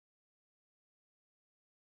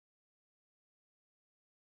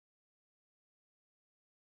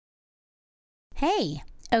Hey,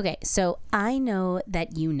 okay, so I know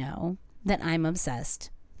that you know that I'm obsessed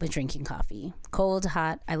with drinking coffee. Cold,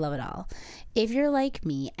 hot, I love it all. If you're like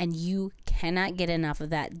me and you cannot get enough of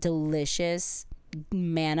that delicious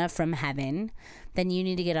manna from heaven, then you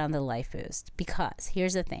need to get on the Life Boost, because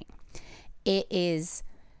here's the thing. It is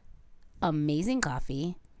amazing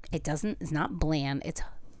coffee. It's not bland. It's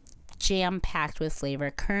jam-packed with flavor.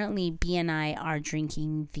 Currently, B and I are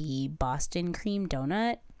drinking the Boston cream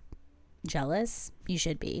donut. Jealous? You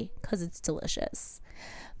should be, because it's delicious.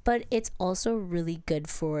 But it's also really good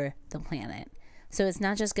for the planet. So it's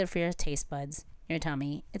not just good for your taste buds, your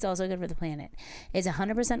tummy. It's also good for the planet. It's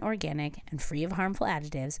 100% organic and free of harmful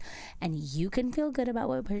additives, and you can feel good about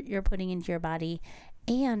what you're putting into your body,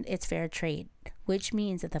 and it's fair trade, which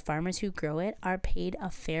means that the farmers who grow it are paid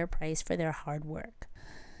a fair price for their hard work.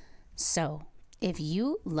 So if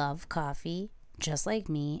you love coffee just like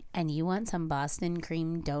me and you want some Boston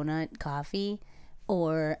cream donut coffee,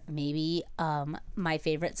 or maybe my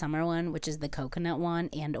favorite summer one, which is the coconut one,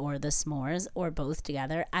 and or the s'mores, or both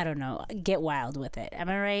together, I don't know, get wild with it. Am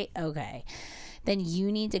I right? Okay. Then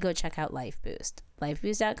you need to go check out Life Boost,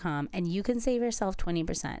 lifeboost.com, and you can save yourself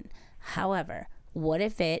 20%. However, what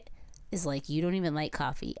if it is like you don't even like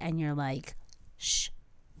coffee and you're like, shh,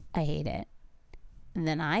 I hate it? And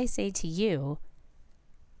then I say to you,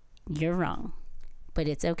 you're wrong. But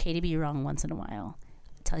it's okay to be wrong once in a while.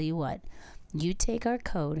 I'll tell you what, you take our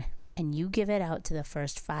code and you give it out to the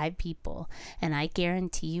first 5 people, and I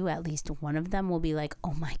guarantee you at least one of them will be like,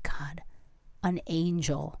 oh my God, an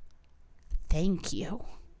angel. Thank you.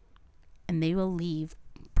 And they will leave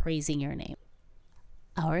praising your name.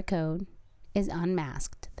 Our code is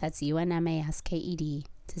unmasked. That's UNMASKED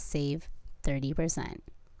to save 30%.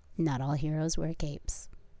 Not all heroes wear capes.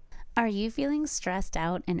 Are you feeling stressed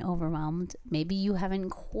out and overwhelmed? Maybe you haven't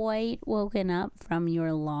quite woken up from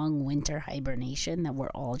your long winter hibernation that we're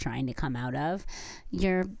all trying to come out of.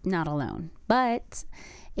 You're not alone. But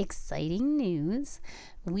exciting news,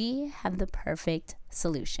 we have the perfect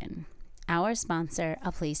solution. Our sponsor,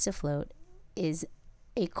 A Place to Float, is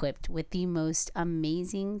equipped with the most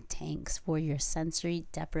amazing tanks for your sensory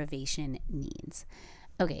deprivation needs.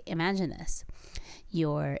 Okay, imagine this.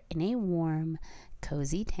 You're in a warm,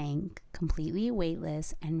 cozy tank, completely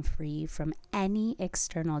weightless and free from any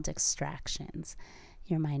external distractions.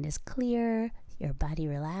 Your mind is clear, your body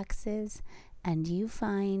relaxes, and you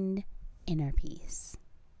find inner peace.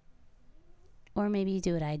 Or maybe you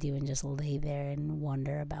do what I do and just lay there and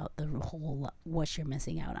wonder about the whole what you're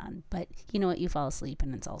missing out on. But you know what? You fall asleep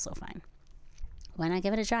and it's also fine. Why not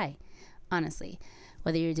give it a try? Honestly,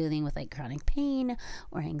 whether you're dealing with like chronic pain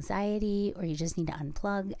or anxiety, or you just need to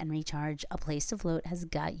unplug and recharge, A Place to Float has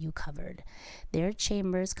got you covered. Their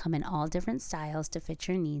chambers come in all different styles to fit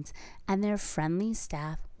your needs, and their friendly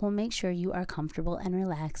staff will make sure you are comfortable and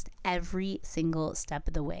relaxed every single step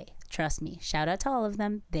of the way. Trust me, shout out to all of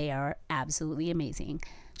them. They are absolutely amazing.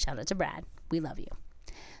 Shout out to Brad. We love you.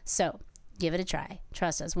 So give it a try.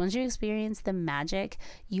 Trust us. Once you experience the magic,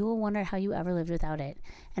 you will wonder how you ever lived without it.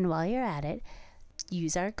 And while you're at it,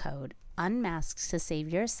 use our code UNMASKED to save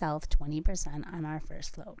yourself 20% on our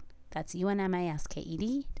first float. That's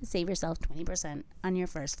UNMASKED to save yourself 20% on your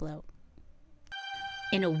first float.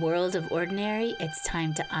 In a world of ordinary, it's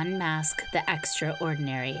time to unmask the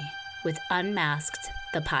extraordinary with Unmasked,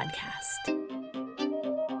 the podcast.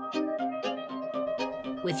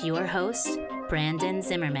 With your host, Brandon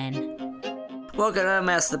Zimmerman. Welcome to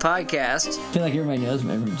Unmasked, the podcast. I feel like everybody knows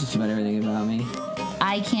just about everything about me.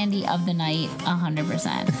 Eye candy of the night,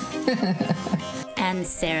 100%. And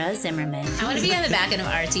Sarah Zimmerman. I want to be on the back end of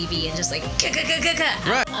RTV and just like,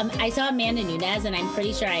 right. I saw Amanda Nunes and I'm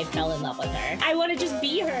pretty sure I fell in love with her. I want to just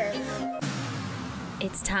be her.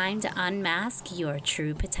 It's time to unmask your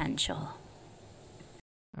true potential.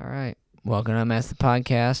 All right. Welcome to Unmasked, the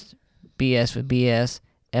podcast. BS with BS,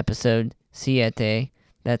 episode 7.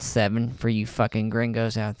 That's 7 for you fucking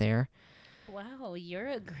gringos out there. Wow, you're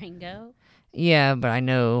a gringo. Yeah, but I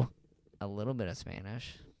know a little bit of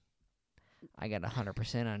Spanish. I got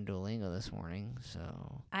 100% on Duolingo this morning, so...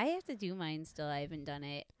 I have to do mine still. I haven't done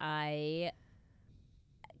it. I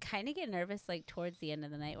kind of get nervous, like, towards the end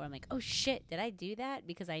of the night where I'm like, oh, shit, did I do that?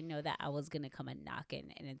 Because I know that Owl's going to come a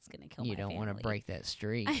knocking and it's going to kill my family. You don't want to break that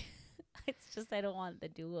streak. It's just I don't want the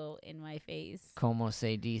duo in my face. Como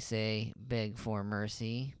se dice, beg for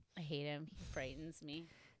mercy. I hate him. He frightens me.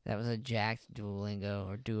 That was a jacked Duolingo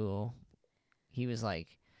or Duo. He was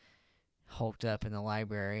like hulked up in the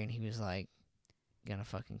library and he was like gonna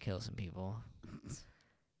fucking kill some people.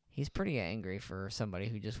 He's pretty angry for somebody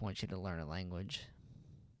who just wants you to learn a language.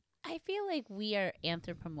 I feel like we are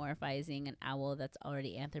anthropomorphizing an owl that's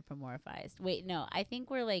already anthropomorphized. Wait, no, I think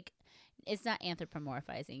we're like, it's not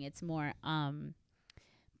anthropomorphizing. It's more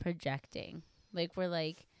projecting. Like we're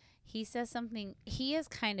like, he says something. He is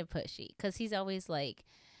kind of pushy because he's always like,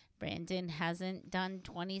 Brandon hasn't done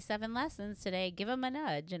 27 lessons today. Give him a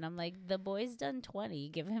nudge. And I'm like, the boy's done 20.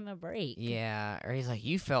 Give him a break. Yeah, or he's like,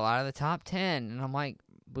 you fell out of the top 10. And I'm like,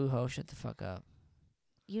 boo-ho, shut the fuck up.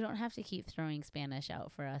 You don't have to keep throwing Spanish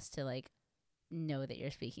out for us to like know that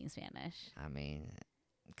you're speaking Spanish. I mean,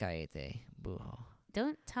 cállate, boo-ho.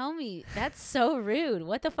 Don't tell me. That's so rude.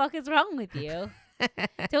 What the fuck is wrong with you?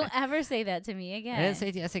 Don't ever say that to me again. I didn't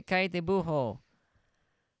say, I said cállate, boo-ho.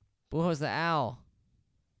 Boo-ho's the owl.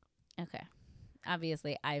 Okay.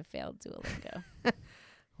 Obviously, I've failed Duolingo.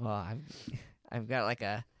 Well, I've got like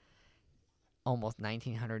a almost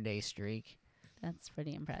 1,900 day streak. That's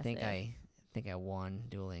pretty I impressive. think I won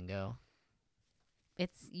Duolingo.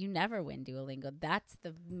 You never win Duolingo. That's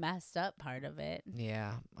the messed up part of it.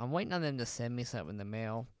 Yeah, I'm waiting on them to send me something in the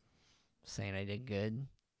mail saying I did good,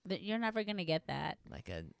 That you're never gonna get that. like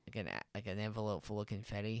an envelope full of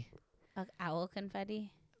confetti, Owl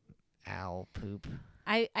confetti. owl poop.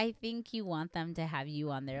 I think you want them to have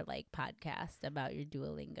you on their like podcast about your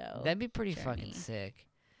Duolingo. That'd be pretty journey. fucking sick.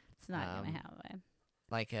 It's not gonna happen.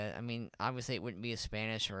 Like I mean, obviously it wouldn't be a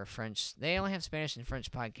Spanish or a French. They only have Spanish and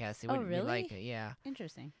French podcasts. They wouldn't really? be like yeah.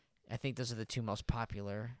 Interesting. I think those are the two most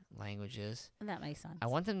popular languages. That makes sense. I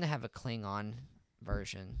want them to have a Klingon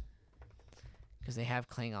version because they have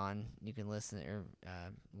Klingon. You can listen or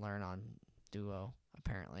learn on Duo.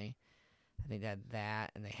 Apparently, I think they had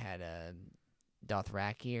that, and they had a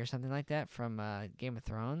Dothraki or something like that from Game of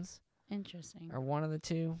Thrones, Interesting. or one of the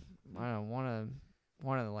two. I don't know,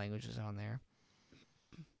 one of the languages on there.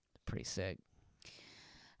 Pretty sick.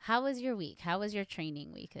 How was your week? How was your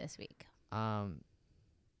training week this week?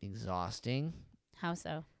 Exhausting. How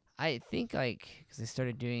so? I think because they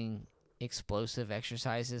started doing explosive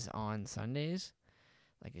exercises on Sundays,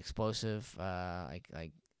 like explosive,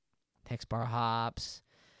 like hex bar hops.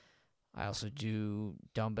 I also do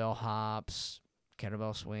dumbbell hops,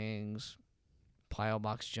 kettlebell swings, plyo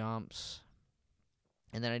box jumps,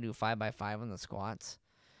 and then I do 5x5 on the squats.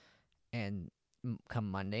 And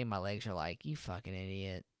come Monday, my legs are like, you fucking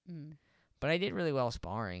idiot. Mm. But I did really well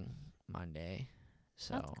sparring Monday,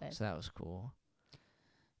 so That's good. that was cool.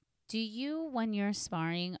 Do you, when you're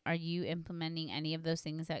sparring, are you implementing any of those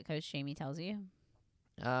things that Coach Jamie tells you?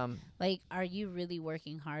 Like, are you really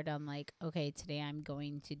working hard on like, okay, today I'm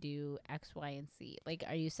going to do X, Y, and Z? Like,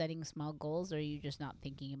 are you setting small goals, or are you just not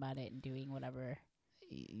thinking about it and doing whatever?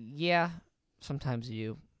 Yeah, sometimes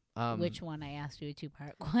you. Which one? I asked you a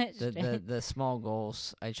 2-part question. The small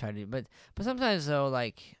goals I try to do, but sometimes though,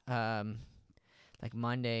 like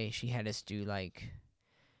Monday she had us do like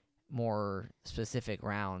more specific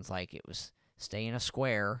rounds. Like it was stay in a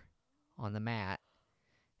square on the mat,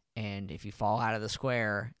 and if you fall out of the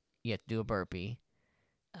square, you have to do a burpee.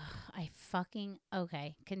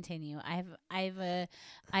 Okay. Continue. I have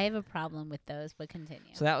a problem with those, but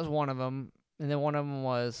continue. So that was one of them, and then one of them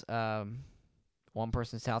was one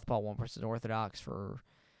person southpaw, one person orthodox for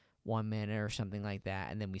 1 minute or something like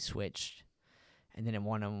that, and then we switched. And then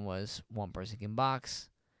one of them was one person can box,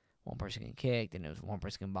 one person can kick. Then it was one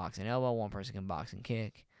person can box and elbow, one person can box and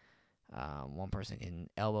kick, one person can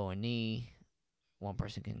elbow and knee, one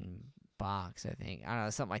person can box. I think I don't know,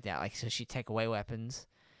 something like that. Like so, she take away weapons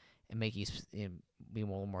and make you be a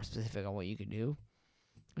little more specific on what you can do,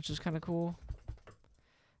 which was kind of cool.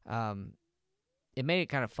 It made it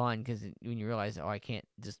kind of fun because when you realize, I can't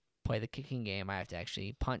just play the kicking game, I have to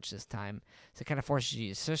actually punch this time. So it kind of forces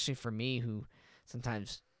you, especially for me who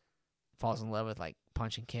sometimes falls in love with like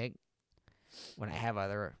punch and kick when I have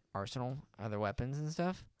other weapons and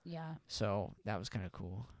stuff. Yeah. So that was kind of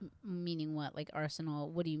cool. Meaning what? Like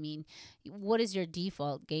arsenal? What do you mean? What is your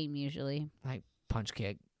default game usually? Like punch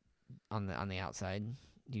kick on the outside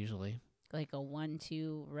usually. Like a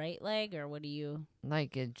 1-2 right leg, or what do you?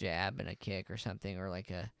 Like a jab and a kick or something, or like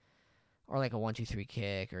a 1-2-3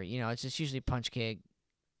 kick, or it's just usually punch kick.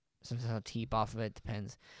 Sometimes I'll teep off of it.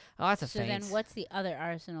 Depends. Lots of So feints. then, what's the other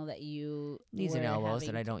arsenal that you Knees and were elbows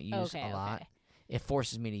having that I don't use a lot. Okay. It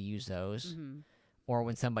forces me to use those. Mm-hmm. Or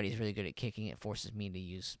when somebody's really good at kicking, it forces me to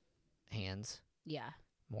use hands Yeah.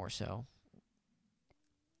 more so.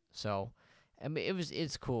 So, I mean,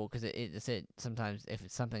 it's cool because it's sometimes if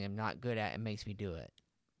it's something I'm not good at, it makes me do it.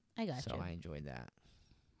 I got So you. I enjoyed that.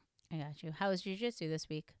 I got you. How was jiu-jitsu this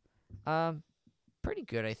week? Pretty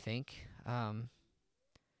good, I think. I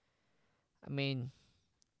mean,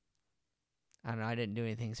 I don't know. I didn't do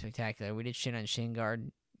anything spectacular. We did shin on shin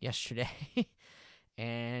guard yesterday,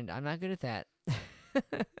 and I'm not good at that.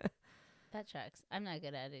 That checks. I'm not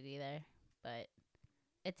good at it either, but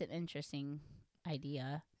it's an interesting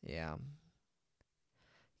idea. Yeah.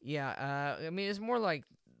 Yeah, I mean, it's more like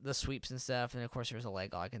the sweeps and stuff, and of course there's a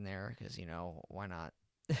leg lock in there because why not?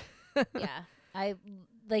 Yeah. I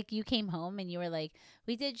like you came home and you were like,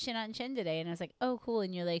 we did shin on chin today, and I was like, oh cool,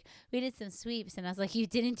 and you're like, we did some sweeps, and I was like, you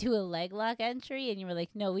didn't do a leg lock entry, and you were like,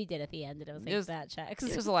 no, we did at the end, and I was like, that checks.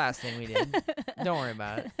 It was the last thing we did. Don't worry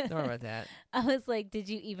about it. Don't worry about that. I was like, did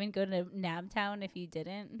you even go to Nabtown if you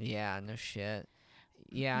didn't? Yeah, no shit.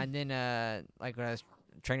 Yeah, and then like when I was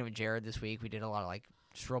training with Jared this week, we did a lot of like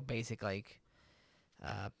just real basic like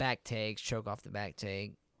back takes, choke off the back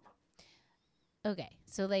take. Okay,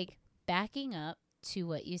 so like backing up to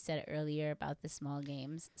what you said earlier about the small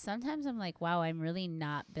games, sometimes I'm like, wow, I'm really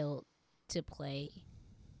not built to play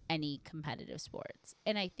any competitive sports.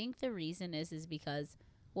 And I think the reason is because,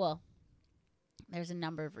 well, there's a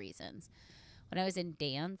number of reasons. When I was in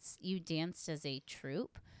dance, you danced as a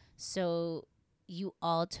troupe. So you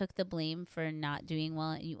all took the blame for not doing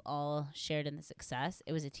well and you all shared in the success.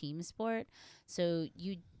 It was a team sport. So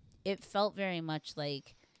it felt very much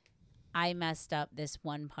like I messed up this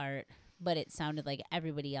one part, but it sounded like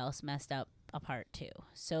everybody else messed up a part too.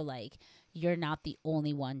 So like you're not the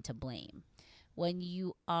only one to blame. When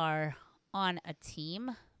you are on a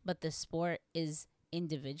team, but the sport is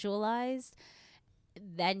individualized,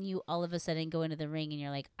 then you all of a sudden go into the ring and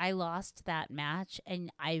you're like, I lost that match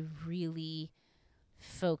and I really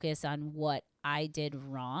focus on what I did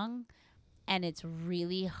wrong. And it's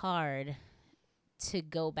really hard to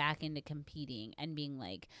go back into competing and being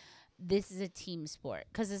like, this is a team sport.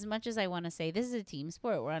 Because as much as I want to say this is a team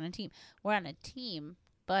sport, we're on a team,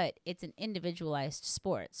 but it's an individualized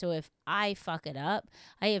sport. So if I fuck it up,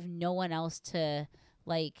 I have no one else to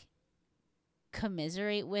like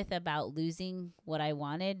commiserate with about losing what I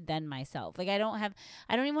wanted than myself. Like I don't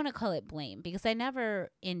even want to call it blame because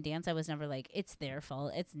in dance I was never like it's their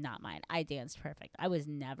fault, it's not mine. I danced perfect. I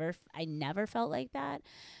never felt like that,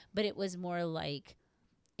 but it was more like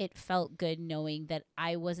it felt good knowing that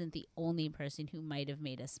I wasn't the only person who might have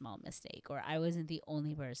made a small mistake or I wasn't the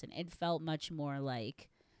only person. It felt much more like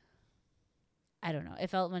I don't know. It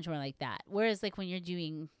felt much more like that. Whereas like when you're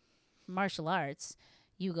doing martial arts,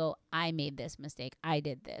 you go, I made this mistake. I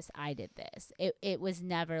did this. It was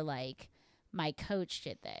never like my coach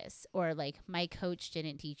did this or like my coach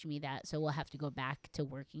didn't teach me that, so we'll have to go back to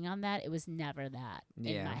working on that. It was never that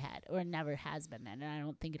in my head, or never has been that, and I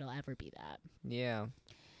don't think it'll ever be that. Yeah.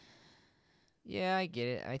 Yeah, I get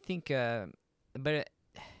it. I think, but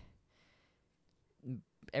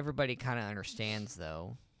everybody kind of understands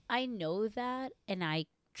though. I know that, and I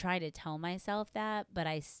try to tell myself that, but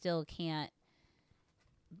I still can't.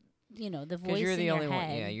 The voice you're in the your only head.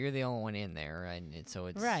 one. Yeah, you're the only one in there, and so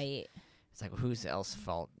it's right. It's like whose else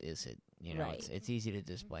fault is it? Right. It's easy to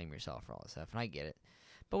just blame yourself for all this stuff, and I get it.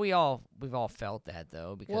 But we've all felt that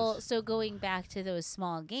though, because so going back to those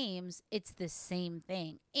small games, it's the same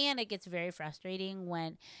thing, and it gets very frustrating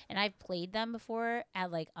and I've played them before at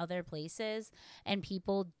like other places, and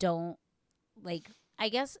people don't like. I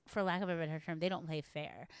guess for lack of a better term, they don't play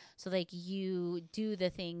fair. So like you do the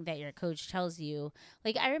thing that your coach tells you.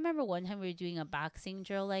 Like I remember one time we were doing a boxing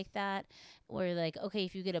drill like that where like, okay,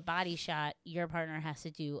 if you get a body shot, your partner has to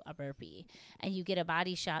do a burpee. And you get a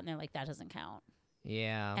body shot and they're like, that doesn't count.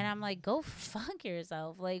 yeah. And I'm like, go fuck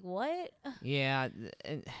yourself. Like what? Yeah,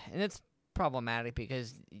 and it's problematic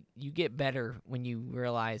because you get better when you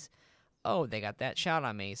realize, oh, they got that shot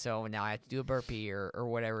on me, so now I have to do a burpee or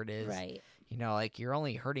whatever it is. Right. Like you're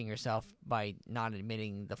only hurting yourself by not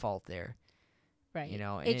admitting the fault there. Right.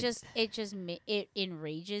 And it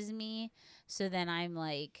enrages me. So then I'm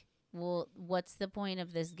like, well, what's the point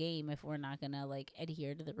of this game if we're not gonna like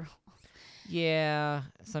adhere to the rules? Yeah,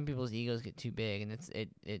 some people's egos get too big, and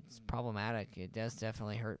it's problematic. It does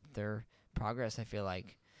definitely hurt their progress, I feel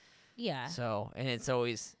like. Yeah. So, and it's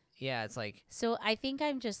always it's like. So I think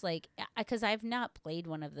I'm just like, because I've not played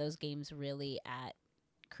one of those games really at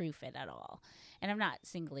Crew Fit at all, and I'm not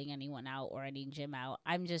singling anyone out or any gym out.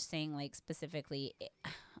 I'm just saying like specifically,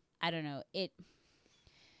 I don't know, it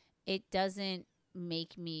doesn't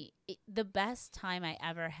make me the best time I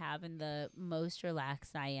ever have and the most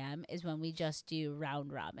relaxed I am is when we just do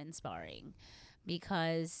round robin sparring,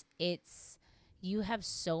 because you have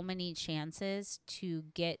so many chances to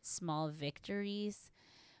get small victories.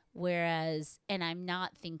 Whereas, and I'm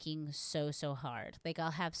not thinking so hard. Like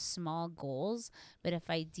I'll have small goals, but if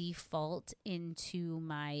I default into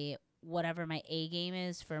my whatever my A game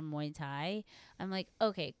is for Muay Thai, I'm like,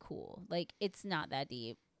 okay, cool. Like it's not that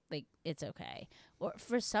deep. like it's okay. Or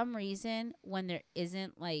for some reason, when there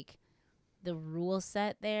isn't like the rule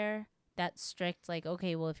set there that's strict, like,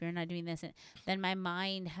 okay, well, if you're not doing this, then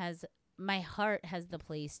my heart has the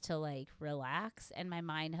place to like relax, and my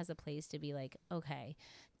mind has a place to be like, okay,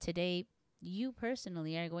 today you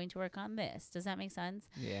personally are going to work on this. Does that make sense?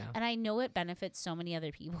 Yeah. And I know it benefits so many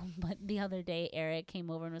other people, but the other day Eric came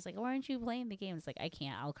over and was like, why aren't you playing the game? It's like, I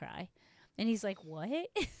can't, I'll cry. And he's like, what?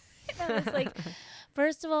 And I was like,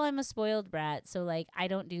 first of all, I'm a spoiled brat, so like I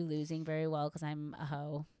don't do losing very well because I'm a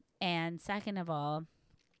hoe. And second of all,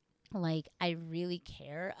 like I really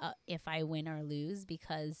care if I win or lose,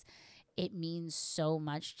 because it means so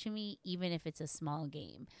much to me, even if it's a small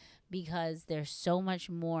game, because there's so much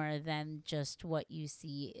more than just what you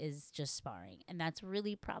see is just sparring. And that's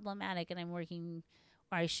really problematic. And I'm working,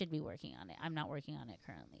 or I should be working on it. I'm not working on it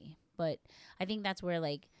currently. But I think that's where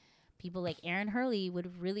like people like Aaron Hurley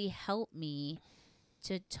would really help me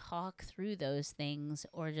to talk through those things,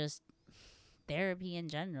 or just therapy in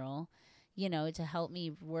general, you know, to help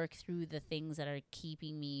me work through the things that are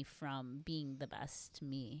keeping me from being the best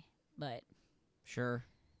me. But Sure.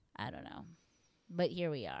 I don't know. But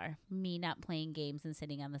here we are, me not playing games and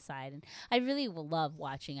sitting on the side. And I really love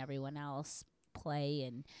watching everyone else play.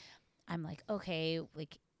 And I'm like, okay,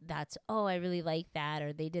 like that's, oh, I really like that.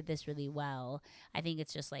 Or they did this really well. I think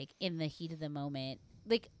it's just like in the heat of the moment.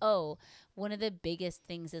 Like, oh, one of the biggest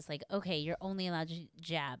things is like, okay, you're only allowed to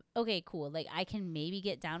jab. Okay, cool. Like I can maybe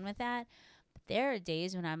get down with that. But there are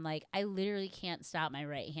days when I'm like, I literally can't stop my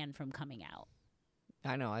right hand from coming out.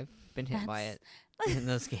 I know. I've been hit by it in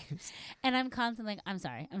those games. And I'm constantly like, I'm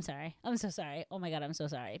sorry. I'm so sorry. Oh my God, I'm so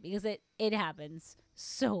sorry. Because it happens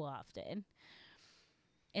so often.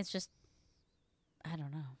 It's just, I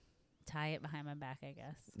don't know. Tie it behind my back, I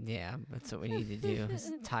guess. Yeah, that's what we need to do.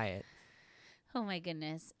 Is tie it. Oh my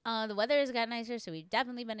goodness. The weather has got nicer, so we've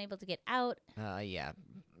definitely been able to get out. Yeah.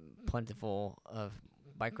 Plentiful of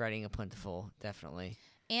bike riding, plentiful, definitely.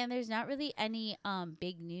 And there's not really any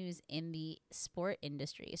big news in the sport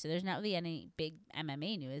industry. So there's not really any big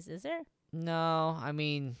MMA news, is there? No, I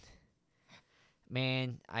mean,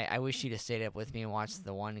 man, I wish you'd have stayed up with me and watched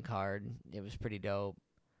the one card. It was pretty dope.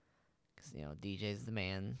 Because, you know, DJ's the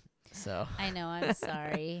man. So I know, I'm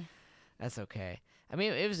sorry. That's okay. I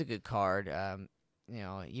mean, it was a good card. You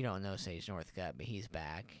know, you don't know Sage Northcutt, but he's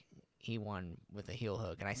back. He won with a heel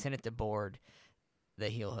hook. And I sent it to Board, the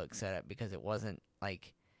heel hook setup, because it wasn't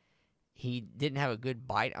like... He didn't have a good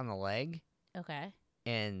bite on the leg. Okay.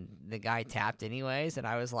 And the guy tapped anyways. And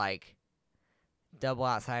I was like, double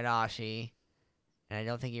outside Ashi. And I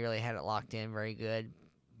don't think he really had it locked in very good.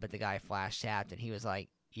 But the guy flash tapped and he was like,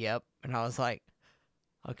 yep. And I was like,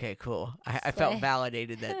 okay, cool. I felt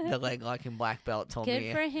validated that the leg locking black belt told me.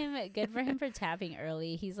 Good for him. Good for him for tapping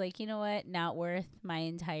early. He's like, you know what? Not worth my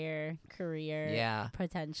entire career. Yeah.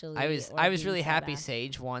 Potentially. I was really happy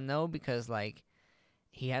Sage won though, because like,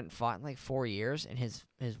 he hadn't fought in like 4 years, and his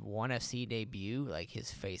 1FC debut, like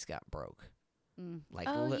his face got broke. Like,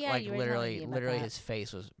 like literally his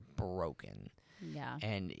face was broken. Yeah.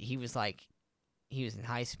 And he was like, he was in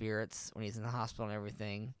high spirits when he was in the hospital and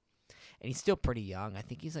everything. And he's still pretty young. I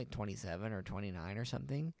think he's like 27 or 29 or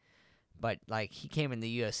something. But like, he came in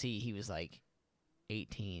the UFC, he was like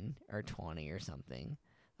 18 or 20 or something.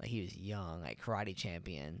 Like, he was young, like karate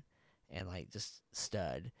champion, and like just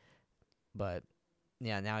stud. But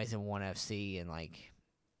yeah, now he's in 1FC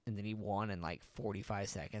and then he won in like 45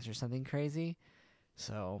 seconds or something crazy.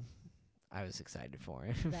 So I was excited for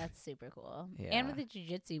him. That's super cool. Yeah. And with the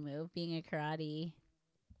jiu-jitsu move, being a karate.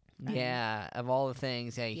 Yeah, of all the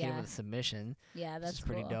things, yeah, you hit him with a submission. Yeah, that's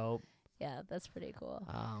pretty cool. dope. Yeah, that's pretty cool.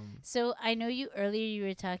 Um, So I know you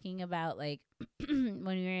were talking about like when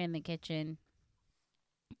we were in the kitchen,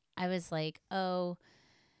 I was like, oh,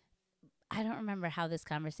 I don't remember how this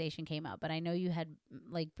conversation came out, but I know you had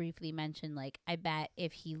like briefly mentioned, like, I bet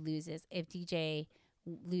if DJ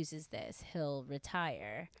loses this, he'll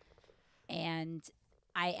retire. And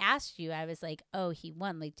I asked you, I was like, oh, he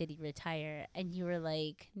won. Like, did he retire? And you were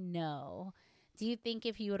like, no. Do you think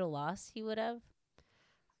if he would have lost, he would have?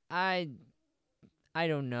 I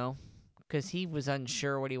don't know, because he was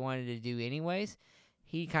unsure what he wanted to do anyways.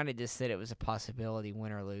 He kind of just said it was a possibility,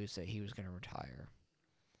 win or lose, that he was going to retire.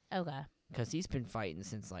 Okay. Because he's been fighting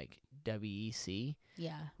since, like, WEC.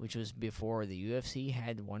 Yeah. Which was before the UFC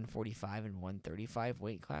had 145 and 135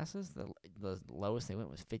 weight classes. The lowest they went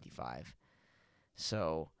was 55.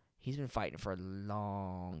 So he's been fighting for a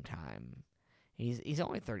long time. He's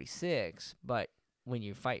only 36, but when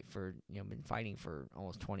you fight for, been fighting for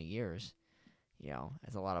almost 20 years,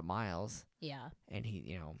 that's a lot of miles. Yeah. And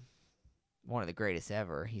he, one of the greatest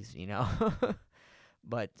ever. He's,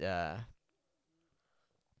 But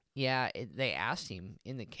yeah, they asked him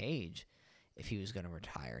in the cage if he was going to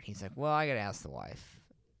retire. And he's like, well, I got to ask the wife.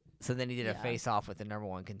 So then he did a Yeah. face-off with the number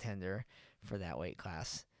one contender for that weight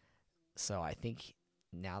class. So I think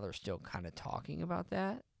now they're still kind of talking about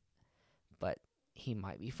that. But he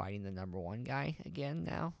might be fighting the number one guy again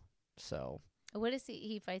now. So What is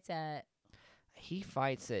he fights at? he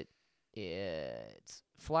fights at it's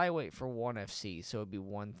flyweight for 1FC, so it'd be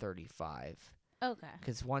 135. Okay.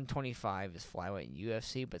 Because 125 is flyweight in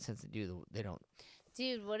UFC, but since they don't.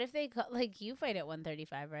 Dude, what if they like you fight at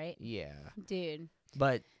 135, right? Yeah. Dude.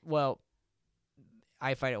 But, well,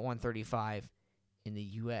 I fight at 135 in the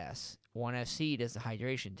U.S. 1FC does the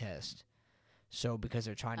hydration test. So because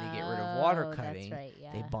they're trying to get rid of water cutting, that's right,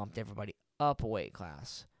 yeah. they bumped everybody up a weight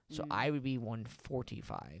class. So Mm. I would be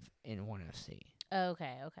 145 in 1FC.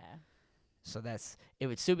 Okay. So it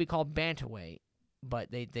would still be called bantamweight, but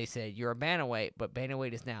they said you're a bantamweight, but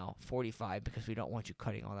bantamweight is now 45 because we don't want you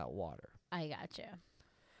cutting all that water. I gotcha.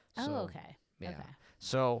 So, okay. Yeah. Okay.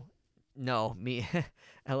 So no, me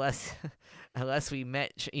unless we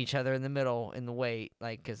met each other in the middle in the weight,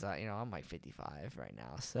 like, cause I'm like 55 right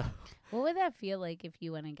now. So What would that feel like if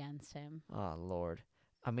you went against him? oh Lord,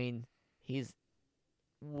 I mean he's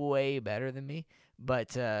way better than me,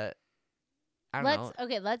 but I don't know.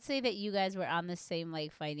 Okay, let's say that you guys were on the same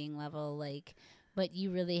like fighting level, like, but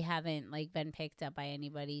you really haven't like been picked up by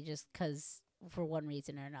anybody just 'cause for one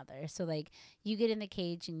reason or another. So like you get in the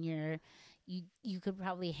cage and you could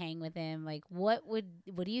probably hang with him. Like what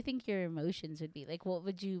do you think your emotions would be? Like what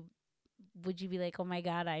would you be like, oh my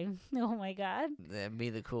god, oh my god? That'd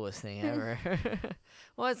be the coolest thing ever.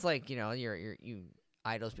 Well, it's like your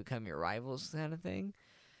idols become your rivals kind of thing,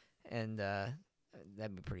 and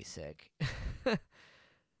that'd be pretty sick.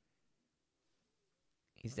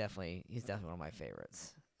 He's definitely one of my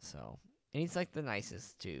favorites. So, and he's like the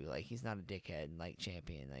nicest too. Like he's not a dickhead like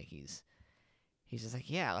Champion. Like he's just like,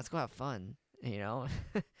 yeah, let's go have fun.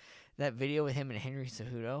 That video with him and Henry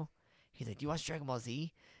Cejudo. He's like, do you watch Dragon Ball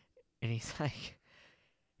Z? And he's like,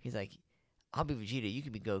 I'll be Vegeta. You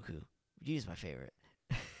can be Goku. Vegeta's my favorite.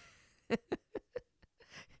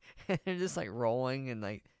 And they're just like rolling and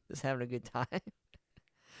like just having a good time.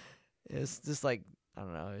 It's just like, I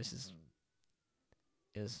don't know.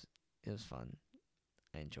 It was fun.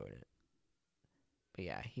 I enjoyed it. But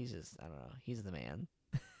yeah, he's just, I don't know. He's the man.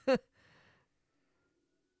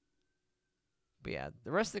 But yeah,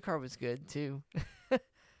 the rest of the card was good too.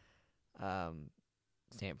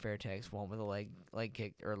 Stamp Fairtex won with a leg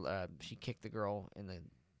kick, or she kicked the girl in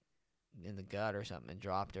the gut or something and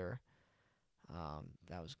dropped her.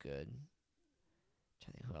 That was good.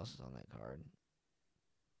 I think who else was on that card?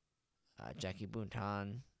 Jackie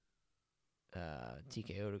Buntan,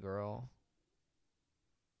 TKO'd a girl.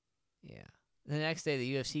 Yeah. The next day,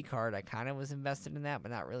 the UFC card, I kind of was invested in that,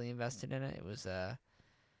 but not really invested in it. It was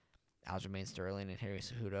Aljamain Sterling and Henry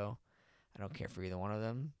Cejudo. I don't care for either one of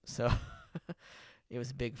them. So it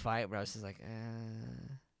was a big fight, but I was just like,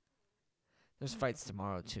 There's fights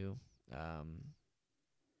tomorrow, too.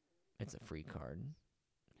 It's a free card.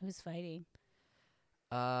 Who's fighting?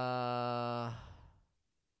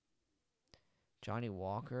 Johnny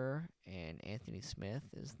Walker and Anthony Smith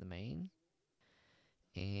is the main.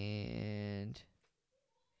 And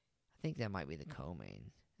I think that might be the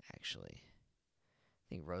co-main, actually. I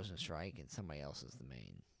think Rosenstrike and somebody else is the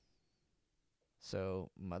main. So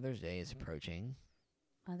Mother's Day is approaching.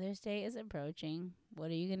 Mother's Day is approaching. What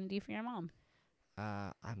are you going to do for your mom?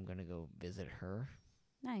 I'm going to go visit her.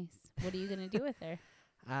 Nice. What are you going to do with her?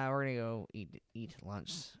 We're going to go eat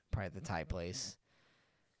lunch, probably at the Thai place.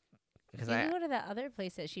 Because Maybe go to that other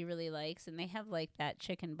place that she really likes, and they have like that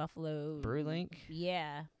chicken buffalo. Brewlink?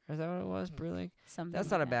 Yeah. Is that what it was? Brewlink? Something.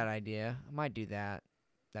 That's like not a that. bad idea. I might do that.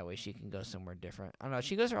 That way she can go somewhere different. I don't know.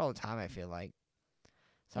 She goes there all the time, I feel like.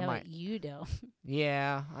 So Yeah, I might. but you don't.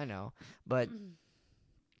 Yeah, I know. But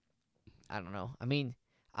I don't know. I mean,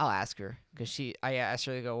 I'll ask her. Because I asked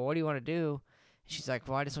her to go, well, what do you want to do? She's like,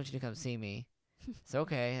 well, I just want you to come see me. It's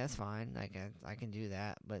okay. That's fine. I can do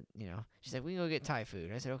that. But, she's like, we can go get Thai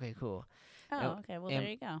food. I said, okay, cool. Oh, okay. Well, there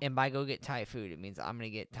you go. And by go get Thai food, it means I'm going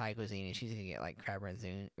to get Thai cuisine and she's going to get like crab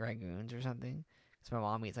rangoons or something. Because my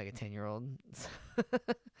mom eats like a 10-year-old.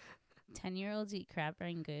 10-year-olds eat crab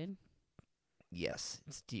rangoon. Yes.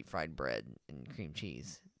 It's deep fried bread and cream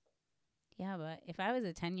cheese. Yeah, but if I was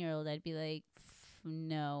a 10-year-old, I'd be like,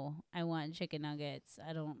 no, I want chicken nuggets.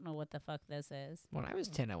 I don't know what the fuck this is. When I was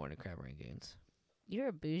 10, I wanted crab rangoons. You're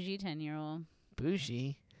a bougie 10-year-old.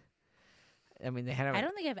 Bougie? I mean, they had I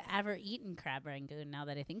don't think I've ever eaten crab rangoon now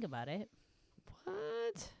that I think about it.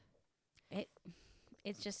 What?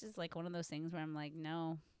 It's just is like one of those things where I'm like,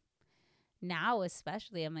 no. Now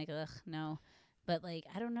especially, I'm like, ugh, no. But like,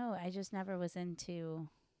 I don't know. I just never was into.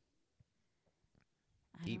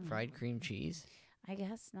 Deep fried cream cheese. I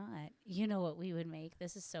guess not. You know what we would make?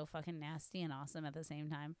 This is so fucking nasty and awesome at the same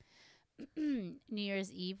time. New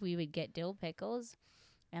Year's Eve, we would get dill pickles,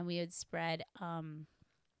 and we would spread.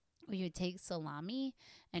 We would take salami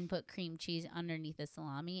and put cream cheese underneath the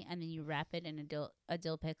salami, and then you wrap it in a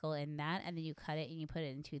dill pickle in that, and then you cut it and you put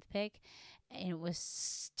it in toothpick, and it was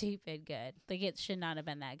stupid good. Like, it should not have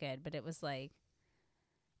been that good, but it was like,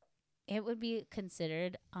 it would be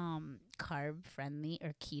considered carb friendly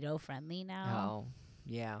or keto friendly now, Oh,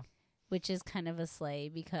 yeah. which is kind of a slay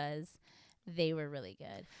because they were really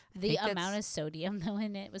good. The think amount that's- of sodium though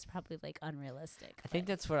in it was probably like unrealistic. I think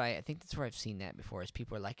but that's what I think that's where I've seen that before. Is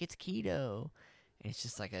people are like, it's keto, and it's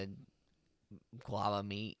just like a glob of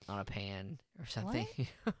meat on a pan or something.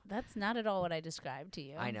 that's not at all what I described to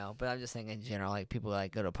you. I know, but I'm just saying in general, like people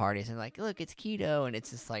like go to parties and like, look, it's keto, and it's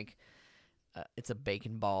just like, it's a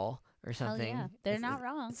bacon ball or Hell something. yeah, they're It's- not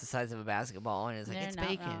wrong. It's the size of a basketball, and it's like They're it's not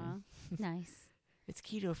bacon. wrong. Nice. It's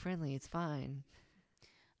keto friendly. It's fine.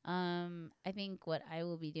 I think what I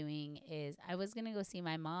will be doing is I was gonna go see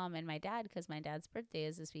my mom and my dad because my dad's birthday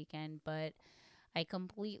is this weekend, but I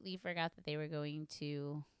completely forgot that they were going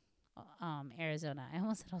to Arizona. I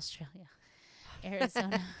almost said Australia.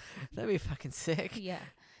 Arizona. That'd be fucking sick. Yeah.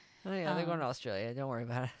 Oh yeah, they're going to Um, Australia. Don't worry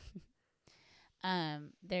about it.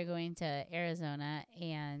 They're going to Arizona,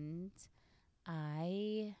 and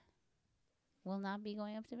I will not be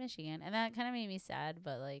going up to Michigan, and that kind of made me sad,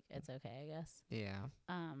 but like it's okay, I guess. Yeah.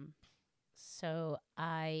 So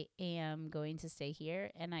I am going to stay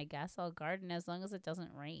here, and I guess I'll garden as long as it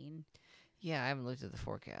doesn't rain. Yeah, I haven't looked at the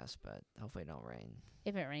forecast, but hopefully it don't rain.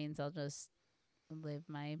 If it rains, I'll just live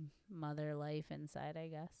my mother life inside, I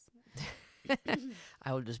guess.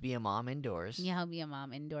 I will just be a mom indoors. Yeah, I'll be a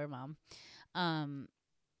mom, indoor mom.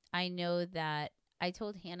 I know that I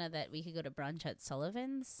told Hannah that we could go to brunch at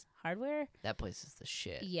Sullivan's Hardware. That place is the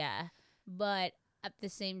shit. Yeah, but at the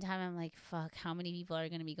same time, I'm like, fuck, how many people are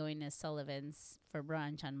going to be going to Sullivan's for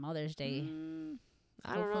brunch on Mother's Day?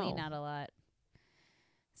 I don't Hopefully know. not a lot.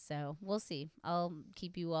 So we'll see. I'll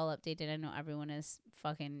keep you all updated. I know everyone is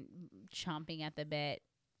fucking chomping at the bit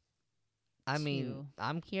I mean, to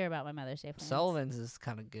I'm hear about my Mother's Day plans. Sullivan's is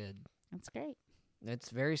kind of good. That's great. It's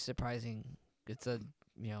very surprising. It's a,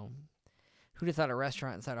 who'd have thought a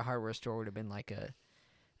restaurant inside a hardware store would have been like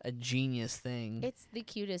a genius thing. It's the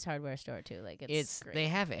cutest hardware store too. Like it's great. They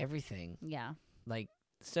have everything, Yeah. like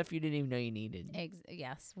stuff you didn't even know you needed.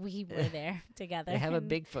 Yes, we were there together. They have a and-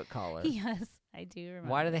 Bigfoot collar. Yes, I do remember.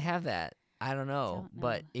 Why do they have that? I don't know. Don't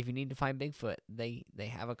But know. if you need to find Bigfoot, they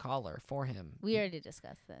have a collar for him. We already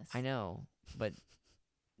discussed this. I know, but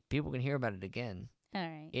people can hear about it again. All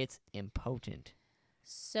right. It's impotent.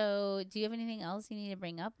 So, do you have anything else you need to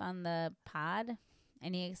bring up on the pod?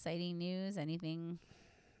 Any exciting news? Anything?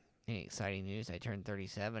 Any exciting news? I turned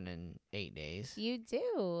 37 in 8 days. You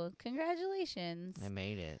do. Congratulations. I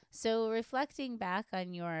made it. So, reflecting back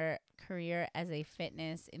on your career as a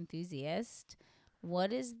fitness enthusiast,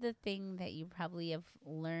 what is the thing that you probably have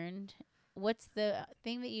learned? What's the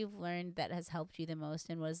thing that you've learned that has helped you the most,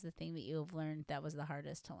 and what is the thing that you have learned that was the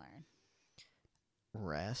hardest to learn?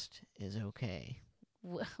 Rest is okay.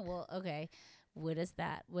 Well, okay. What is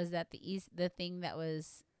that? Was that the thing that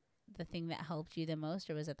was the thing that helped you the most,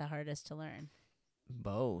 or was it the hardest to learn?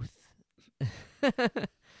 Both.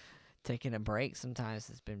 Taking a break sometimes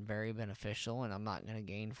has been very beneficial, and I'm not going to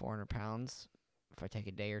gain 400 pounds if I take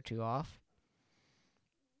a day or two off.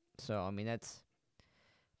 So, I mean, that's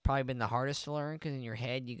probably been the hardest to learn because in your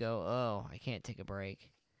head you go, oh, I can't take a break.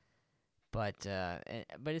 But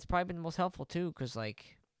it's probably been the most helpful too because,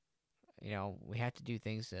 like, we have to do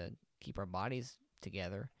things to keep our bodies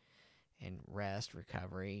together and rest,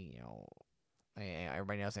 recovery.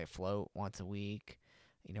 Everybody knows I float once a week.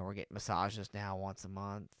 We're getting massages now once a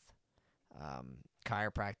month.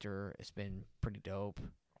 Chiropractor has been pretty dope.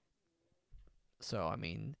 So, I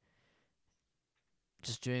mean,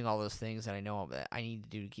 just doing all those things that I know that I need to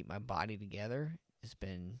do to keep my body together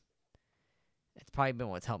it's probably been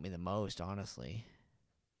what's helped me the most, honestly.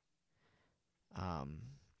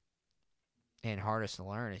 And hardest to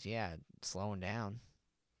learn is, slowing down.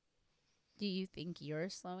 Do you think you're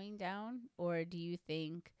slowing down, or do you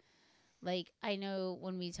think, like, I know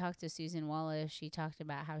when we talked to Susan Wallace, she talked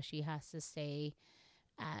about how she has to stay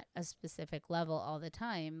at a specific level all the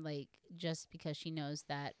time, like, just because she knows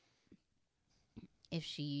that if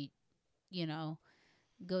she,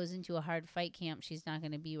 goes into a hard fight camp, she's not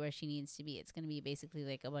going to be where she needs to be. It's going to be basically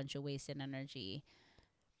like a bunch of wasted energy.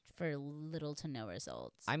 for little to no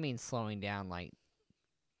results. I mean slowing down, like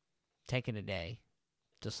taking a day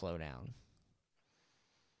to slow down.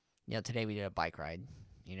 Today we did a bike ride.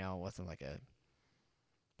 It wasn't like a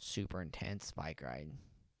super intense bike ride.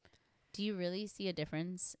 Do you really see a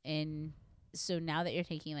difference in? So now that you're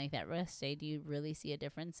taking like that rest day, do you really see a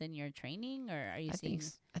difference in your training, or are you seeing?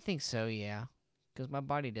 I think so, yeah, because my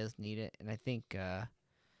body does need it, and I think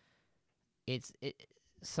it's it.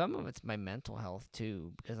 Some of it's my mental health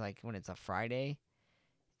too, because like when it's a Friday,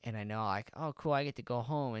 and I know like, oh cool, I get to go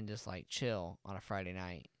home and just like chill on a Friday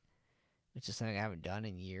night, which is something I haven't done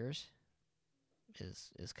in years.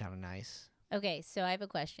 Is kind of nice. Okay, so I have a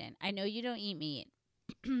question. I know you don't eat meat,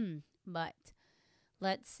 but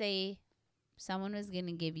let's say someone was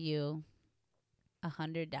gonna give you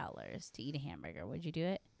 $100 to eat a hamburger. Would you do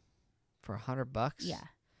it? For $100?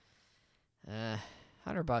 Yeah.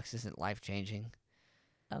 $100 isn't life changing.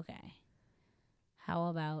 Okay. How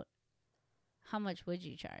about how much would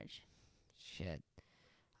you charge? Shit,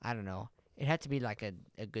 I don't know. It had to be like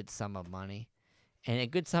a good sum of money, and a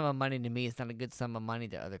good sum of money to me is not a good sum of money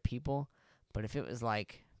to other people. But if it was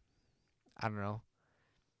like, I don't know,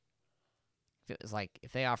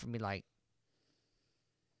 if they offered me like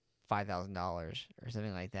 $5,000 or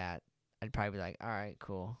something like that, I'd probably be like, all right,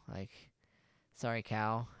 cool. Like, sorry,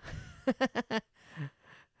 cow.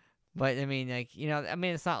 But I mean, like,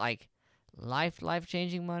 it's not like life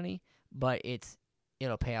changing money, but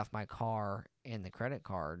it'll pay off my car and the credit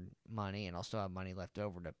card money, and I'll still have money left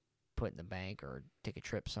over to put in the bank or take a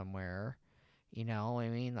trip somewhere. You know what I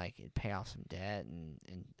mean? Like, it'd pay off some debt, and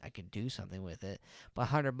I could do something with it. But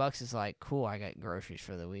 $100 is like, cool, I got groceries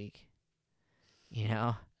for the week.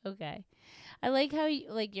 Okay. I like how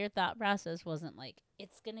your thought process wasn't like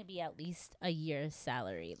it's going to be at least a year's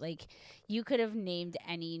salary. Like you could have named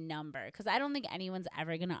any number cuz I don't think anyone's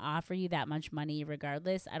ever going to offer you that much money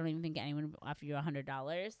regardless. I don't even think anyone would offer you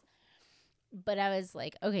 $100. But I was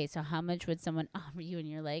like, okay, so how much would someone offer you? And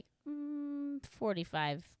you're like,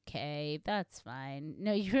 $45K. That's fine.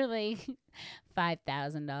 No, you're like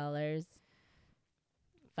 $5,000.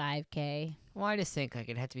 $5K. Well, I just think like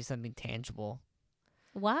it had to be something tangible.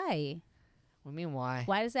 Why? What do you mean, why?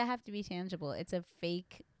 Why does that have to be tangible? It's a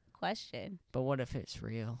fake question. But what if it's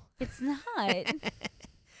real? It's not.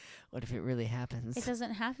 What if it really happens? It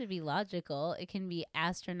doesn't have to be logical. It can be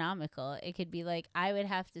astronomical. It could be like I would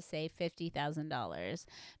have to say $50,000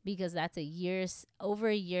 because that's over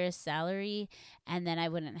a year's salary, and then I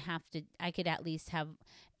wouldn't have to. I could at least have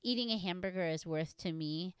eating a hamburger is worth to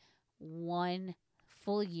me one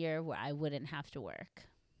full year where I wouldn't have to work.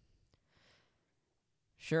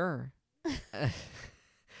 Sure.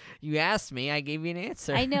 You asked me, I gave you an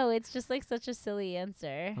answer. I know, it's just like such a silly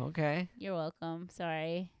answer. Okay. You're welcome.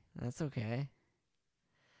 Sorry. That's okay.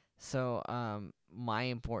 So, my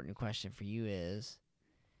important question for you is,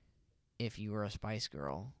 if you were a Spice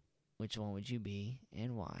Girl, which one would you be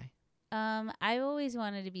and why? I always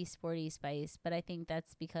wanted to be Sporty Spice, but I think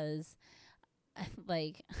that's because,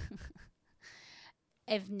 like,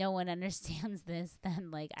 if no one understands this,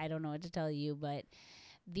 then, like, I don't know what to tell you, but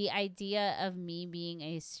the idea of me being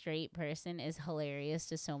a straight person is hilarious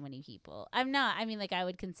to so many people. I'm not. I mean, like, I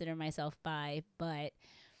would consider myself bi, but,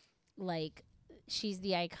 like, she's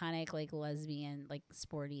the iconic, like, lesbian, like,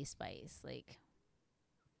 Sporty Spice. Like,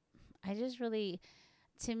 I just really,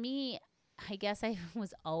 to me, I guess I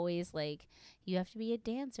was always like, you have to be a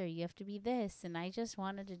dancer, you have to be this. And I just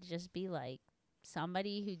wanted to just be, like,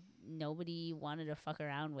 somebody who nobody wanted to fuck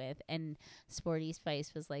around with. And Sporty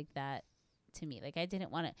Spice was like that to me. Like, I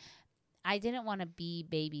didn't want to be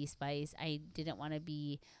Baby Spice. I didn't want to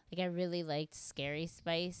be like, I really liked Scary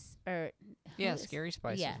Spice Scary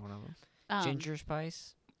Spice yeah. is one of them. Ginger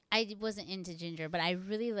Spice. I wasn't into Ginger, but I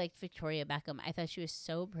really liked Victoria Beckham. I thought she was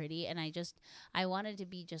so pretty, and I wanted to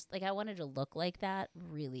be just like, I wanted to look like that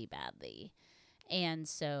really badly. And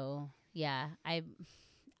so, yeah, I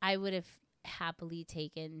would have happily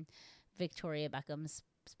taken Victoria Beckham's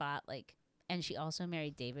spot, like. And she also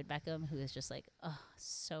married David Beckham, who is just like, oh,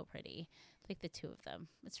 so pretty. Like the two of them.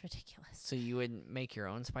 It's ridiculous. So you wouldn't make your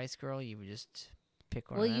own Spice Girl? You would just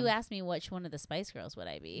pick one Well, of them? you asked me which one of the Spice Girls would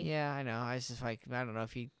I be. Yeah, I know. I was just like, I don't know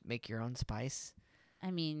if you'd make your own Spice.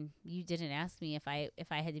 I mean, you didn't ask me if I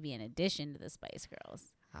had to be an addition to the Spice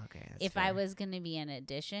Girls. Okay, that's If fair. I was going to be an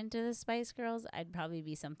addition to the Spice Girls, I'd probably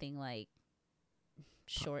be something like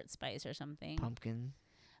Short Spice or something. Pumpkin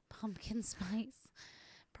Spice.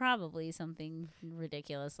 Probably something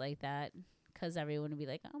ridiculous like that, because everyone would be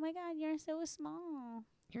like, oh my God, you're so small.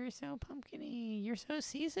 You're so pumpkin-y. You're so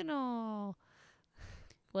seasonal.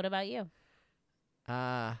 What about you? If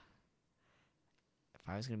I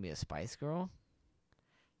was going to be a Spice Girl,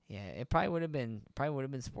 Yeah, it probably would have been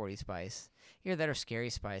Sporty Spice. Either that or Scary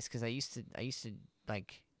Spice, because I used to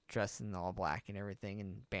like dress in all black and everything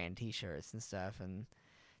and band T-shirts and stuff, and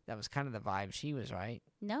that was kind of the vibe she was, right?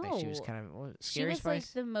 No. Like she was kind of She Scary was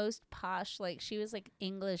Spice. like the most posh, like she was like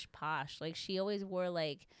English posh. Like she always wore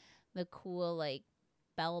like the cool like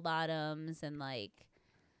bell bottoms and like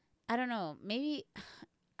I don't know, maybe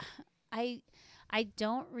I I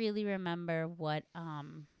don't really remember what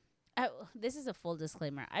this is a full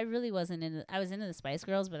disclaimer. I really wasn't into I was into the Spice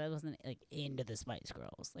Girls, but I wasn't like into the Spice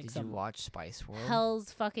Girls. Like Did you watch Spice World?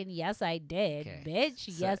 Hell's fucking yes I did. Okay. Bitch,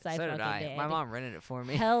 yes I so fucking did. My mom rented it for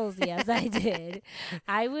me. Hells yes I did.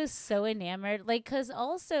 I was so enamored, like, cause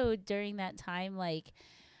also during that time, like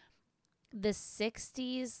the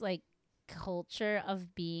 60s like culture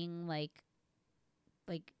of being like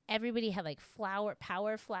everybody had like flower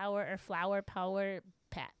power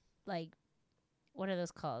like what are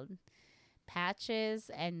those called,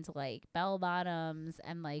 patches and like bell bottoms,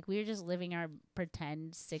 and like we were just living our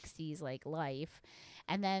pretend 60s like life.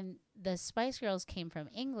 And then the Spice Girls came from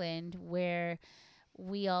England, where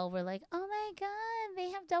we all were like, oh my god,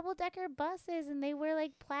 they have double-decker buses and they wear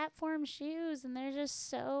like platform shoes and they're just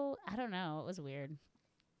so, I don't know, it was weird.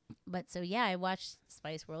 But so yeah, I watched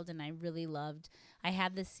Spice World and I really loved, I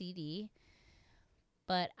had the CD,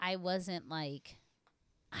 but I wasn't like,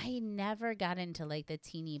 I never got into like the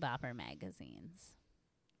teeny bopper magazines.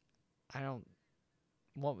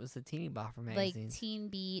 What was the Teeny Bopper Like magazines? Teen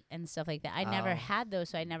Beat and stuff like that. I never had those,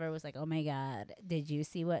 so I never was like, oh my god, did you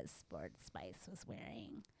see what Sports Spice was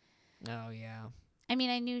wearing? Oh, yeah. I mean,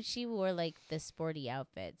 I knew she wore like the sporty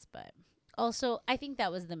outfits, but also I think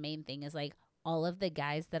that was the main thing, is like all of the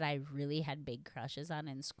guys that I really had big crushes on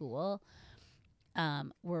in school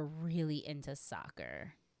were really into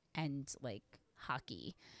soccer and like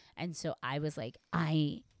hockey. And so I was like,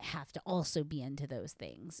 I have to also be into those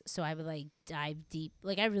things. So I would like dive deep.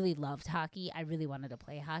 Like I really loved hockey. I really wanted to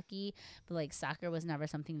play hockey, but like soccer was never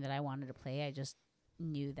something that I wanted to play. I just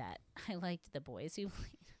knew that I liked the boys who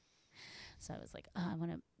played. So I was like, oh, I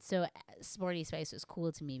want to. So Sporty Spice was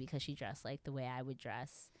cool to me because she dressed like the way I would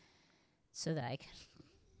dress, so that I could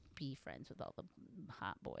be friends with all the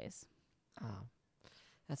hot boys. Oh,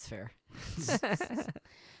 that's fair.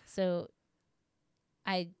 So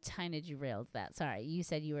I kind of derailed that. Sorry. You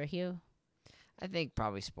said you were Hugh? I think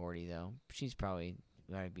probably Sporty, though. She's probably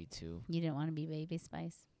got to be too. You didn't want to be Baby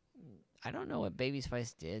Spice? I don't know what Baby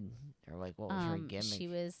Spice did, or like what was her gimmick. She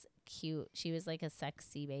was cute. She was like a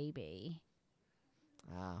sexy baby.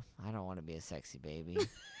 I don't want to be a sexy baby.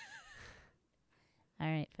 All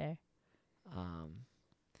right, fair.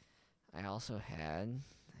 I also had, hang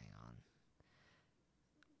on.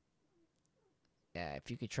 Yeah,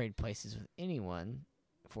 if you could trade places with anyone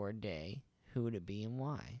for a day, who would it be and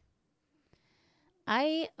why?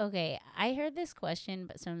 I heard this question,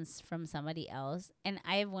 but from somebody else, and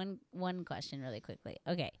I have one question really quickly.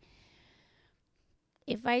 Okay,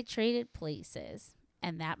 if I traded places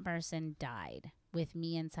and that person died with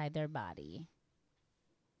me inside their body,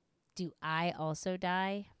 do I also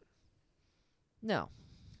die? No.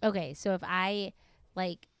 Okay, so if I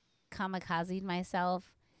like kamikazed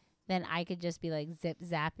myself, then I could just be like zip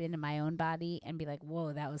zap into my own body and be like,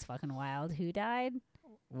 whoa, that was fucking wild. Who died?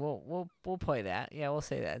 We'll play that. Yeah, we'll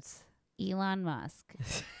say that's Elon Musk.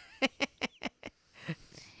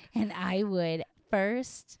 And I would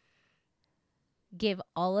first give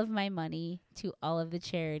all of my money to all of the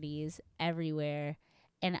charities everywhere,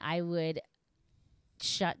 and I would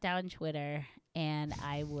shut down Twitter, and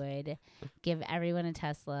I would give everyone a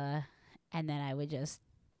Tesla, and then I would just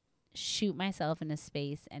shoot myself into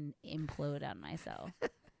space and implode on myself.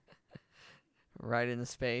 right into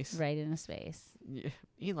space. Right into space.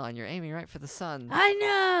 Elon, you're aiming right for the sun. I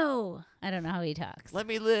know. I don't know how he talks. Let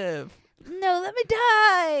me live. No, let me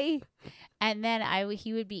die. And then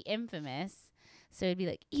he would be infamous. So it'd be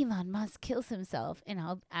like, Elon Musk kills himself, and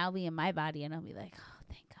I'll be in my body, and I'll be like, oh,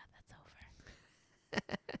 thank God that's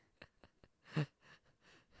over.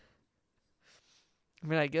 I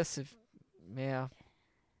mean, I guess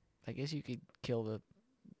I guess you could kill the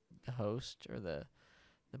host or the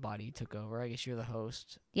body you took over. I guess you're the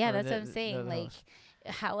host. Yeah, that's what I'm saying. Like, host.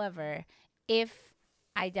 However, if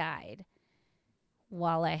I died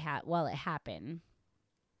while it happened,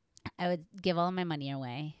 I would give all my money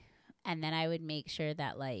away, and then I would make sure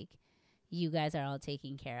that like you guys are all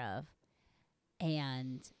taken care of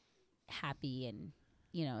and happy and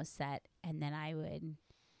set, and then I would,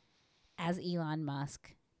 as Elon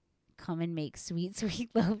Musk, come and make sweet, sweet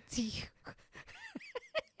love to you.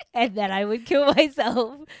 And then I would kill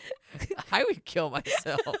myself. I would kill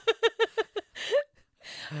myself.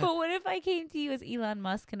 But what if I came to you as Elon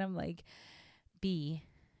Musk and I'm like, B,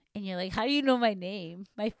 and you're like, how do you know my name?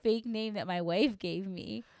 My fake name that my wife gave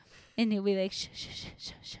me. And he'll be like, shh, shh, shh,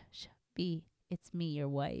 shh, shh, shh. B, it's me, your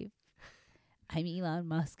wife. I'm Elon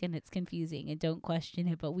Musk and it's confusing and don't question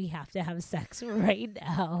it, but we have to have sex right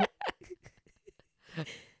now.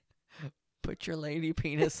 Put your lady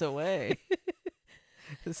penis away.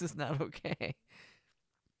 This is not okay.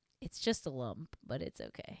 It's just a lump, but it's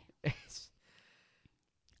okay.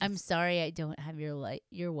 I'm sorry I don't have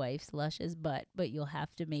your wife's luscious butt, but you'll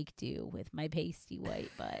have to make do with my pasty white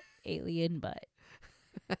butt, alien butt.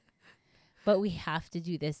 But we have to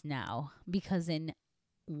do this now because in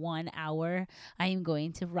 1 hour, I am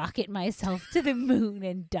going to rocket myself to the moon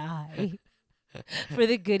and die for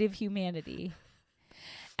the good of humanity.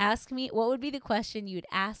 Ask me, what would be the question you would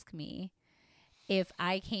ask me if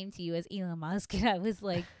I came to you as Elon Musk and I was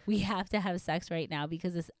like, we have to have sex right now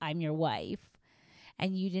because I'm your wife,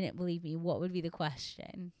 and you didn't believe me? What would be the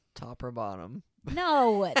question? Top or bottom?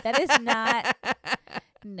 No, that is not.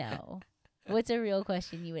 No. What's a real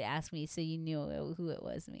question you would ask me so you knew who it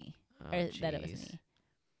was me? Oh, Or that it was jeez. me?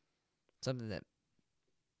 Something that.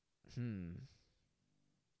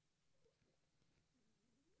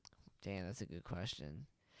 Damn, that's a good question.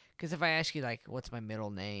 Because if I ask you, like, what's my middle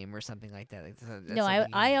name or something like that, that's No,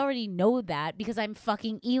 I already know that because I'm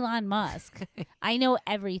fucking Elon Musk. I know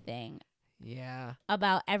everything Yeah.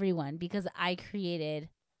 about everyone because I created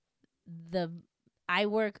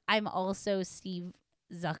I'm also Steve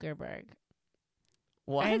Zuckerberg.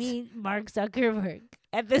 What? I mean, Mark Zuckerberg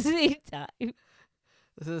at the same time. I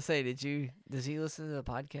was gonna say, does he listen to the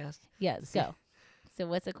podcast? Yes, go. So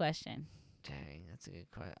what's the question? Dang, that's a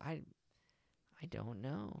good question. I don't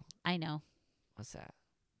know. I know. What's that?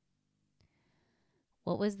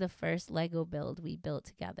 What was the first Lego build we built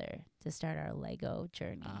together to start our Lego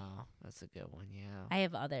journey? Oh, that's a good one. Yeah. I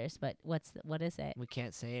have others, but what is it? We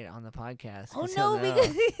can't say it on the podcast. Oh 'cause no, he'll know.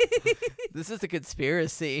 because This is a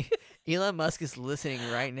conspiracy. Elon Musk is listening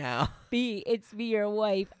right now. B, it's me, your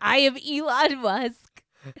wife. I am Elon Musk,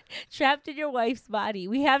 trapped in your wife's body.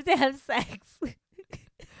 We have to have sex.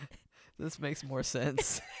 This makes more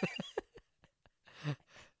sense.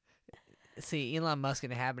 See, Elon Musk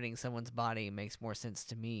inhabiting someone's body makes more sense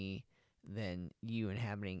to me than you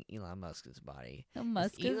inhabiting Elon Musk's body.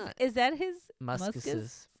 Musk Elon- is that his Musk's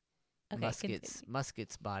Okay,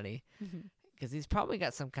 Musk's body, continue. because he's probably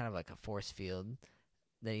got some kind of like a force field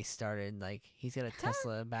that he started. Like he's got a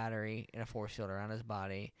Tesla battery and a force field around his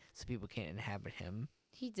body, so people can't inhabit him.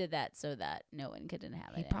 He did that so that no one could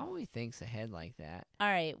inhabit He him. probably thinks ahead like that. All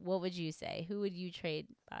right, what would you say? Who would you trade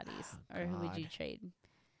bodies, or who would you God. trade?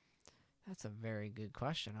 That's a very good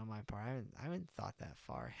question on my part. I haven't thought that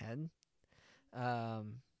far ahead.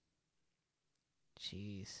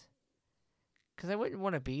 Jeez. Because I wouldn't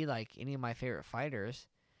want to be like any of my favorite fighters.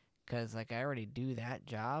 Because like I already do that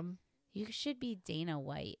job. You should be Dana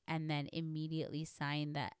White and then immediately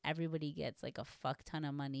sign that everybody gets like a fuck ton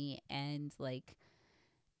of money and like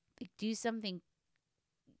do something.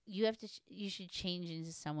 You have to. You should change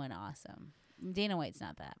into someone awesome. Dana White's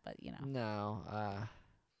not that, but you know. No.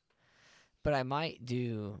 But I might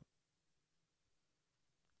do.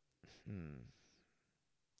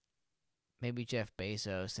 Maybe Jeff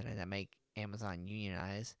Bezos and that make Amazon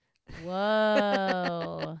unionize.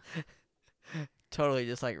 Whoa. Totally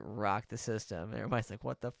just like rock the system. Everybody's like,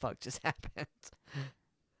 what the fuck just happened?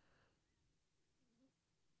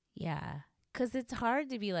 Yeah. Because it's hard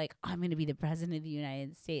to be like, I'm going to be the president of the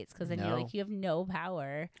United States. Because then you're No. like, you have no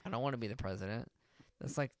power. I don't want to be the president.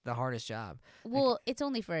 That's like the hardest job. Well, it's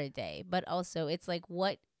only for a day. But also, it's like,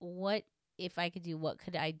 what if I could do, what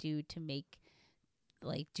could I do to make,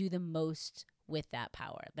 like, do the most with that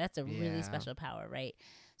power? That's a really Yeah. special power, right?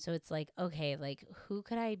 So it's like, okay, like, who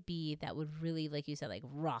could I be that would really, like you said, like,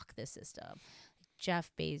 rock the system?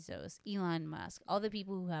 Jeff Bezos, Elon Musk, all the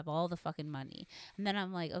people who have all the fucking money. And then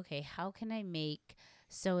I'm like, okay, how can I make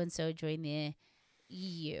so-and-so join the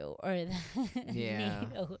EU or the Yeah.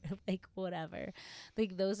 NATO or like whatever?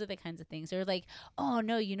 Like those are the kinds of things. Or like, oh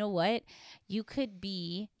no, you know what? You could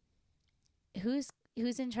be who's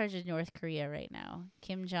in charge of North Korea right now?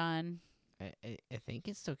 Kim Jong. I think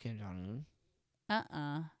it's still Kim Jong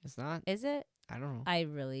Un. It's not. Is it? I don't know. I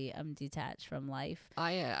really am detached from life.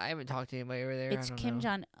 I haven't talked to anybody over there. It's I don't Kim know.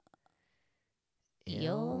 Jong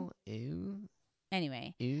Il. Ew.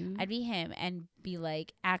 Anyway, Ew. I'd be him and be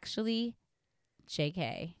like, actually,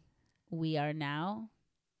 JK, we are now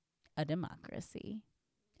a democracy.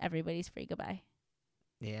 Everybody's free. Goodbye.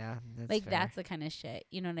 Yeah. That's Like, fair. that's the kind of shit.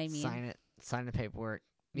 You know what I mean? Sign it. Sign the paperwork.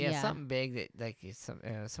 Yeah, Yeah. something big that like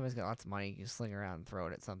somebody's got lots of money, you can sling around and throw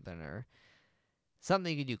it at something, or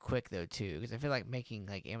Something you could do quick though too, because I feel like making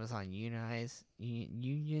like Amazon unionize.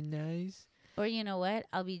 Or you know what?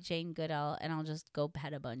 I'll be Jane Goodall and I'll just go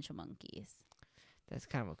pet a bunch of monkeys. That's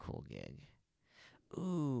kind of a cool gig.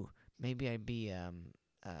 Ooh, maybe I'd be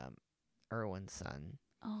Irwin's son.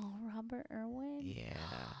 Oh, Robert Irwin. Yeah.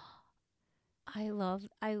 I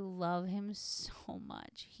love him so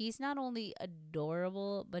much. He's not only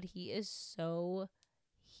adorable, but he is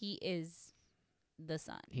the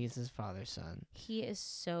son. He's his father's son. He is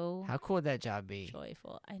so How cool would that job be?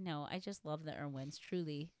 joyful. I know. I just love the Irwins,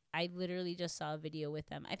 truly. I literally just saw a video with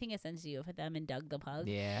them. I think I sent it to you with them and Doug the pug.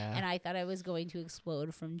 Yeah. And I thought I was going to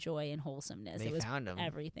explode from joy and wholesomeness. They it was found him.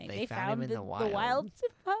 everything. They found him in the the wild. wild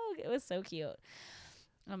pug. It was so cute.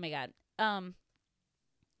 Oh my God.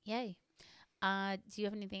 Yay. Do you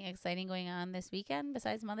have anything exciting going on this weekend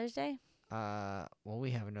besides Mother's Day? Well,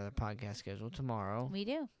 we have another podcast scheduled tomorrow. We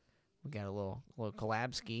do. We got a little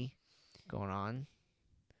collab-ski going on.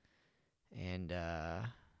 And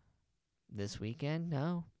this weekend,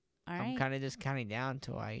 no. All right. I'm kind of just counting down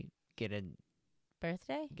till I get a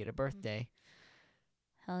Birthday? birthday.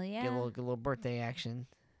 Hell yeah. Get a little birthday action.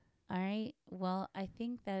 All right. Well, I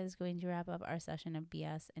think that is going to wrap up our session of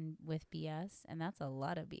BS and with BS, and that's a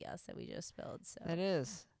lot of BS that we just spilled. So That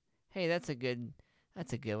is. Hey, that's a good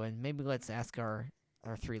one. Maybe let's ask our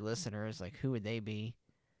 3 listeners, like, who would they be?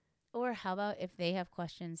 Or how about if they have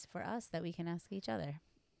questions for us that we can ask each other?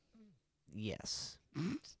 Yes. All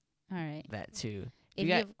right. That too. If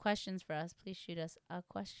you have questions for us, please shoot us a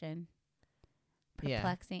question.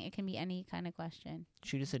 Perplexing. Yeah. It can be any kind of question.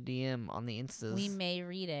 Shoot us a DM on the Instas. We may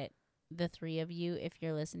read it. The 3 of you, if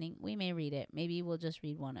you're listening, we may read it. Maybe we'll just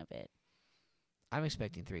read one of it. I'm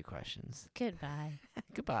expecting 3 questions. Goodbye.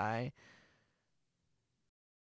 Goodbye.